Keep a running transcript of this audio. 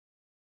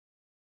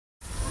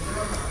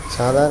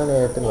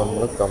സാധാരണയായിട്ട്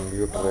നമ്മൾ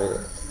കമ്പ്യൂട്ടർ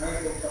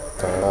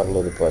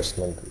കാണാറുള്ളൊരു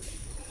പ്രശ്നമുണ്ട്.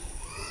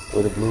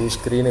 ഒരു ബ്ലൂ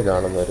സ്ക്രീന്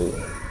കാണുന്നൊരു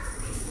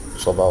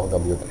സ്വഭാവം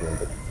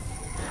കമ്പ്യൂട്ടറിനുണ്ട്.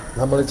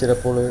 നമ്മൾ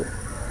ചിലപ്പോൾ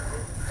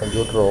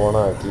കമ്പ്യൂട്ടർ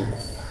ഓണാക്കി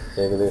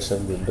ഏകദേശം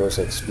വിൻഡോസ്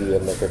XP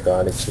എന്നൊക്കെ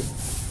കാണിച്ച്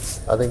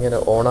അതിങ്ങനെ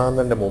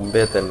ഓണാകുന്നതിൻ്റെ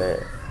മുമ്പേ തന്നെ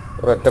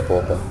ഒരൊറ്റ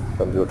പോക്കം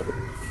കമ്പ്യൂട്ടർ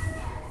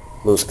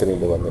ബ്ലൂ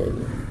സ്ക്രീനിൽ വന്നു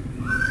കഴിഞ്ഞു.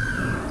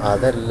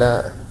 അതല്ല,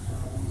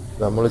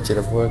 നമ്മൾ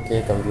ചിലപ്പോഴൊക്കെ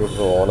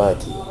കമ്പ്യൂട്ടർ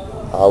ഓണാക്കി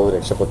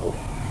രക്ഷപ്പെട്ടു.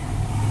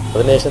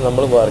 അതിനുശേഷം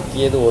നമ്മൾ വർക്ക്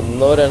ചെയ്ത്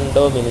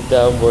 1-2 മിനിറ്റ്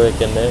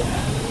ആകുമ്പോഴേക്കന്നെ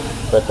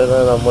പെട്ടെന്ന്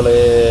നമ്മൾ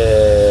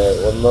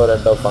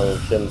 1-2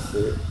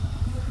 ഫങ്ഷൻസ്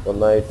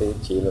ഒന്നായിട്ട്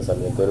ചെയ്യുന്ന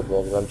സമയത്ത്, ഒരു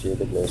പ്രോഗ്രാം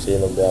ചെയ്ത് ക്ലോസ്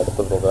ചെയ്യുന്ന മുമ്പേ അടുത്ത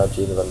പ്രോഗ്രാം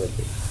ചെയ്യുന്ന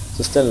സമയത്ത്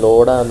സിസ്റ്റം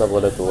ലോഡാകുന്ന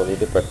പോലെ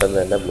തോന്നിയിട്ട് പെട്ടെന്ന്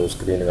തന്നെ ബ്ലൂ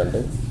സ്ക്രീൻ കണ്ട്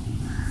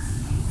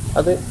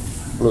അത്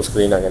ബ്ലൂ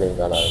സ്ക്രീൻ അങ്ങനെയും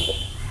കാണാറുണ്ട്.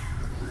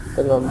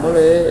 അപ്പം നമ്മൾ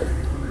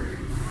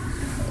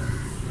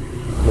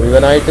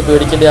മുഴുവനായിട്ട്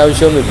പേടിക്കേണ്ട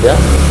ആവശ്യമൊന്നുമില്ല.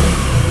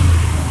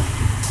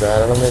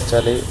 കാരണം എന്ന്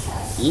വെച്ചാൽ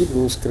ഈ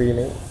ബ്ലൂ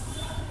സ്ക്രീന്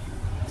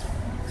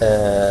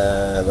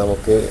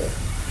നമുക്ക്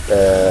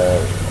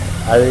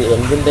അത്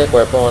എന്തിൻ്റെ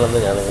കുഴപ്പമാണെന്ന്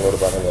ഞാൻ നിങ്ങളോട്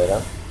പറഞ്ഞു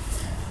തരാം.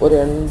 ഒരു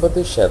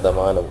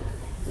 80%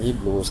 ഈ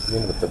ബ്ലൂ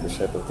സ്ക്രീൻ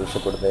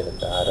പ്രത്യക്ഷപ്പെടുന്നതിന്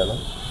കാരണം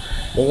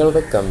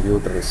നിങ്ങളുടെ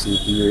കമ്പ്യൂട്ടർ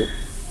CPU,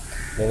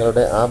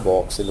 നിങ്ങളുടെ ആ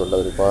ബോക്സിലുള്ള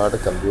ഒരുപാട്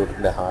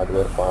കമ്പ്യൂട്ടറിൻ്റെ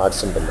ഹാർഡ്വെയർ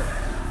പാർട്സ് ഉണ്ടല്ലോ,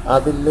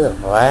 അതിൽ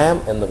RAM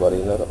എന്ന്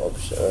പറയുന്ന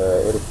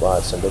ഒരു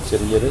പാർട്സ് ഉണ്ട്,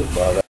 ചെറിയൊരു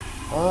ഭാഗം.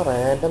 ആ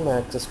റാൻഡം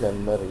ആക്സസ്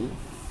മെമ്മറി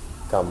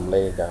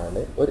കംപ്ലൈൻ്റ്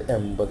ആണ് ഒരു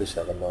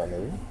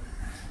 80%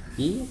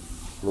 ഈ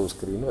ബ്ലൂ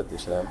സ്ക്രീൻ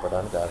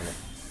വ്യത്യസ്തപ്പെടാൻ കാരണം.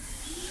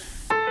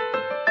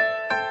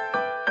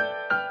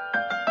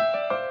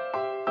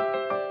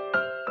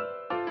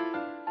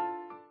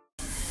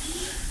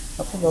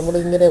 അപ്പോൾ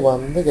നമ്മളിങ്ങനെ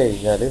വന്നു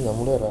കഴിഞ്ഞാൽ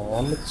നമ്മൾ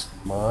RAM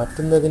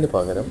മാറ്റുന്നതിന്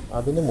പകരം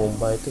അതിന്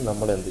മുമ്പായിട്ട്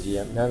നമ്മൾ എന്ത്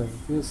ചെയ്യാം, ഞാൻ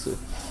നിങ്ങൾക്ക്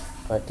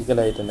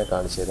പ്രാക്ടിക്കലായിട്ട് തന്നെ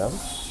കാണിച്ചു തരാം.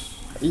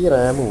 ഈ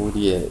RAM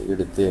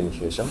എടുത്തതിന്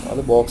ശേഷം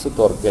അത് ബോക്സ്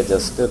തുറക്കുക.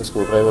 ജസ്റ്റ് ഒരു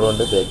സ്ക്രൂ ഡ്രൈവർ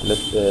കൊണ്ട് ബാക്കിൽ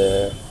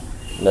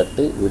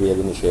നട്ട്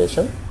ഊരിയതിന്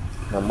ശേഷം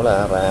നമ്മൾ ആ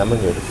RAM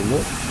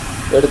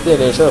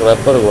എടുത്തതിന് ശേഷം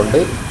റബ്ബർ കൊണ്ട്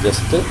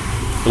ജസ്റ്റ്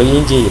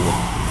ക്ലീൻ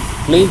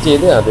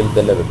ചെയ്ത് അതിൽ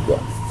തന്നെ വെക്കുക.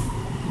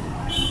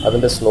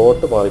 അതിൻ്റെ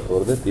സ്ലോട്ട്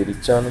മാറിപ്പോകരുത്.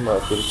 തിരിച്ചു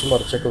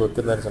മറിച്ചൊക്കെ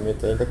വെക്കുന്ന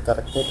സമയത്ത് അതിൻ്റെ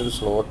കറക്റ്റായിട്ടൊരു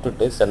സ്ലോട്ട്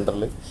ഇട്ട്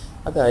സെൻറ്ററിൽ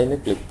അത് അതിന്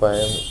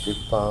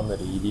ക്ലിപ്പാകുന്ന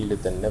രീതിയിൽ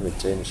തന്നെ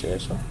വെച്ചതിന്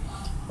ശേഷം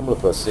നമ്മൾ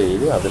പ്രസ്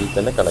ചെയ്ത് അതിൽ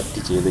തന്നെ കണക്റ്റ്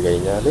ചെയ്ത്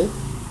കഴിഞ്ഞാൽ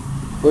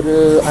ഒരു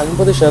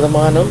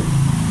 50%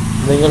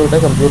 നിങ്ങളുടെ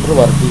കമ്പ്യൂട്ടർ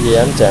വർക്ക്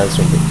ചെയ്യാൻ ചാൻസ്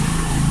ഉണ്ട്.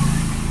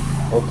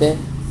 ഓക്കെ,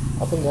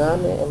 അപ്പം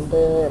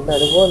എൻ്റെ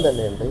അനുഭവം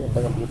തന്നെയുണ്ട്. എൻ്റെ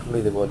കമ്പ്യൂട്ടറിൽ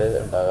ഇതുപോലെ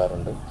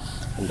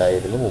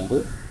ഉണ്ടായിരുന്നു മുമ്പ്.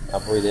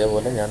 അപ്പോൾ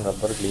ഇതേപോലെ ഞാൻ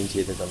റബ്ബർ ക്ലീൻ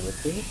ചെയ്ത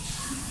സമയത്ത്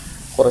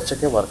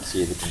കുറച്ചൊക്കെ വർക്ക്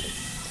ചെയ്തിട്ടുണ്ട്.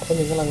 അപ്പോൾ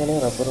നിങ്ങളങ്ങനെ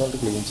റബ്ബർ കൊണ്ട്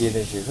ക്ലീൻ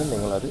ചെയ്തതിന് ശേഷം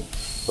നിങ്ങളത്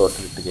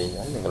ടോട്ടലിട്ട്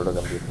കഴിഞ്ഞാൽ നിങ്ങളുടെ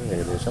കമ്പ്യൂട്ടർ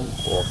ഏകദേശം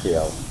ഓക്കെ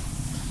ആവും.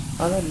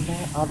 അതല്ല,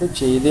 അത്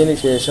ചെയ്തതിന്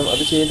ശേഷം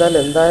അത് ചെയ്താൽ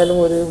എന്തായാലും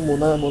ഒരു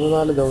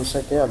 3-4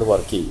 ദിവസമൊക്കെ അത്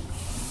വർക്ക് ചെയ്യും.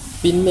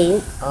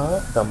 പിന്നെയും ആ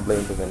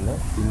കംപ്ലൈൻറ്റ് തന്നെ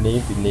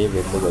പിന്നെയും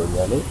വന്നു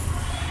കഴിഞ്ഞാൽ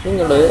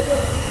നിങ്ങൾ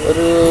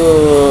ഒരു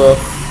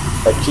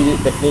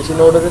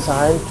ടെക്നീഷ്യനോടൊരു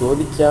സഹായം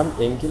ചോദിക്കാം.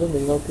 എങ്കിലും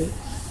നിങ്ങൾക്ക്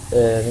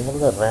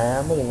നിങ്ങളുടെ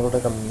RAM നിങ്ങളുടെ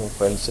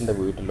ഫ്രണ്ട്സിൻ്റെ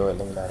വീട്ടിലോ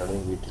അല്ലെങ്കിൽ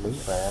ആരുടെയും വീട്ടിൽ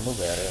RAM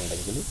വേറെ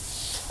ഉണ്ടെങ്കിൽ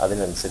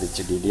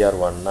അതിനനുസരിച്ച്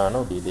DDR1 ആണോ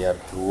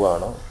DDR2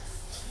 ആണോ,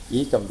 ഈ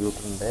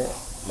കമ്പ്യൂട്ടറിൻ്റെ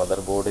മദർ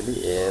ബോർഡിൽ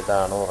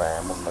ഏതാണോ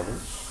RAM ഉള്ളത്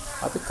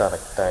അത്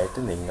കറക്റ്റായിട്ട്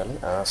നിങ്ങൾ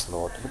ആ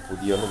സ്ലോട്ടിൽ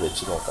പുതിയൊന്ന്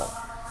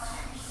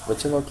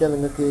വെച്ച് നോക്കിയാൽ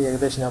നിങ്ങൾക്ക്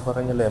ഏകദേശം ഞാൻ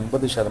പറഞ്ഞല്ലോ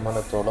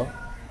 80%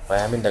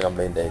 റാമിൻ്റെ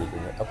കംപ്ലൈൻ്റ്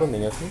ആയിരിക്കുന്നത്. അപ്പോൾ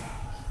നിങ്ങൾക്ക്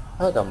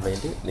ആ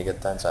കംപ്ലൈൻറ്റ്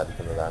നികത്താൻ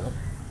സാധിക്കുന്നതാണ്.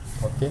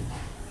 ഓക്കെ,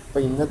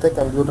 അപ്പോൾ ഇന്നത്തെ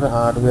കമ്പ്യൂട്ടർ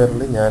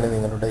ഹാർഡ്വെയറിൽ ഞാൻ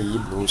നിങ്ങളുടെ ഈ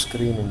ബ്ലൂ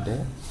സ്ക്രീനിൻ്റെ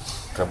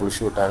ട്രബിൾ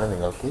ഷൂട്ടാണ്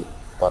നിങ്ങൾക്ക്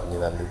പറഞ്ഞു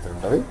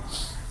തന്നിട്ടുള്ളത്.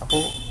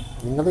 അപ്പോൾ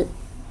നിങ്ങൾ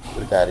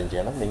ഒരു കാര്യം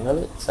ചെയ്യണം, നിങ്ങൾ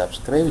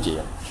സബ്സ്ക്രൈബ്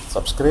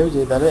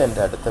ചെയ്താൽ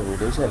എൻ്റെ അടുത്ത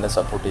വീഡിയോസ് എന്നെ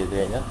സപ്പോർട്ട് ചെയ്ത്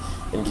കഴിഞ്ഞാൽ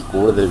എനിക്ക്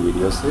കൂടുതൽ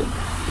വീഡിയോസ്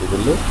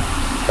ഇതിൽ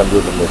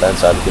കമ്പ്യൂട്ടറിൽ ഇടാൻ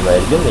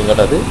സാധിക്കുന്നതായിരിക്കും.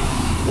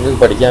 നിങ്ങൾക്ക്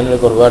പഠിക്കാനുള്ള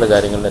ഒരുപാട്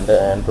കാര്യങ്ങൾ എൻ്റെ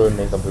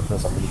ആൻഡ്രോയിഡിനെയും കമ്പ്യൂട്ടറിനെ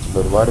സംബന്ധിച്ചുള്ള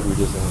ഒരുപാട്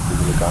വീഡിയോസ് നിങ്ങൾക്ക്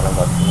ഇതിൽ കാണാൻ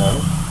സാധിക്കുന്നതാണ്.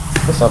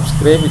 അപ്പോൾ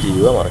സബ്സ്ക്രൈബ്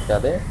ചെയ്യുക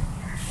മറക്കാതെ.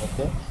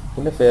 ഓക്കെ,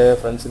 പിന്നെ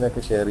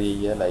ഫ്രണ്ട്സിനൊക്കെ ഷെയർ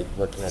ചെയ്യുക, ലൈക്ക്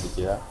ബട്ടൺ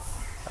അടിക്കുക,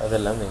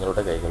 അതെല്ലാം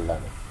നിങ്ങളുടെ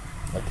കൈകളിലാണ്.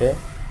 Okay,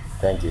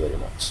 thank you very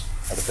much.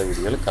 അടുത്ത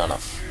വീഡിയോയിൽ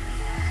കാണാം.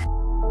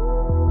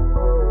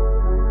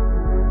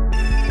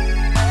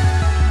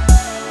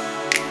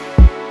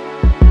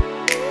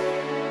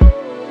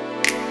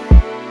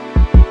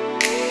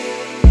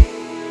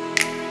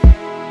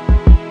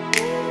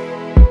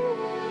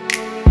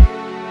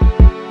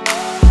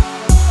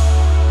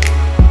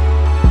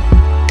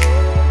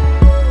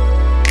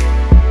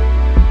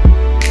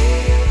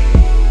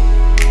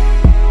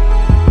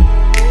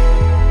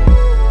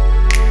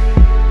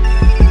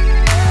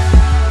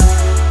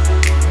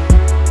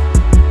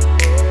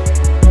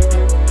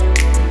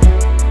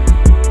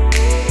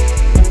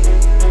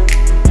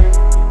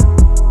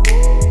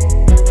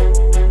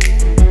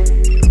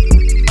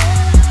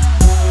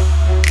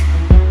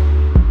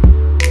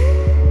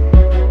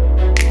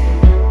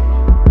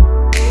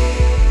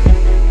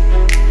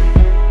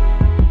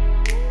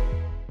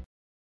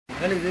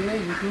 നിങ്ങൾ ഇതിനെ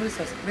യൂട്യൂബിൽ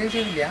സബ്സ്ക്രൈബ്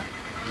ചെയ്തില്ല?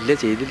 ഇല്ല,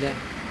 ചെയ്തില്ല.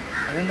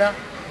 അതെന്താ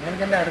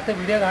നിങ്ങൾക്ക് എൻ്റെ അടുത്ത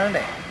വീഡിയോ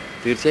കാണണ്ടേ?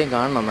 തീർച്ചയായും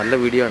കാണണം, നല്ല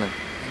വീഡിയോ ആണ്.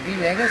 എങ്കിൽ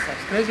വേഗം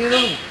സബ്സ്ക്രൈബ്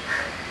ചെയ്തോളൂ.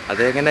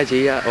 അതെങ്ങനെ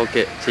ചെയ്യാം?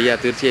 ഓക്കെ ചെയ്യാം,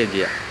 തീർച്ചയായും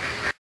ചെയ്യാം.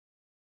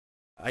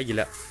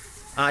 ആയിക്കില്ല.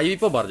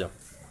 ഇപ്പോൾ പറഞ്ഞോ.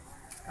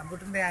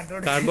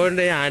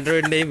 കമ്പ്യൂട്ടറിൻ്റെയും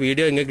ആൻഡ്രോയിഡിൻ്റെയും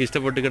വീഡിയോ നിങ്ങൾക്ക്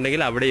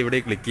ഇഷ്ടപ്പെട്ടിട്ടുണ്ടെങ്കിൽ അവിടെ ഇവിടെ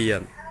ക്ലിക്ക്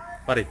ചെയ്യാം.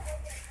 പറയും.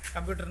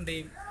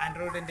 കമ്പ്യൂട്ടറിൻ്റെയും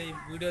ആൻഡ്രോയിഡിൻ്റെയും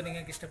വീഡിയോ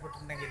നിങ്ങൾക്ക്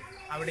ഇഷ്ടപ്പെട്ടിട്ടുണ്ടെങ്കിൽ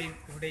അവിടെയും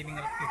ഇവിടെയും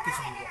നിങ്ങൾ ക്ലിക്ക്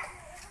ചെയ്യുക.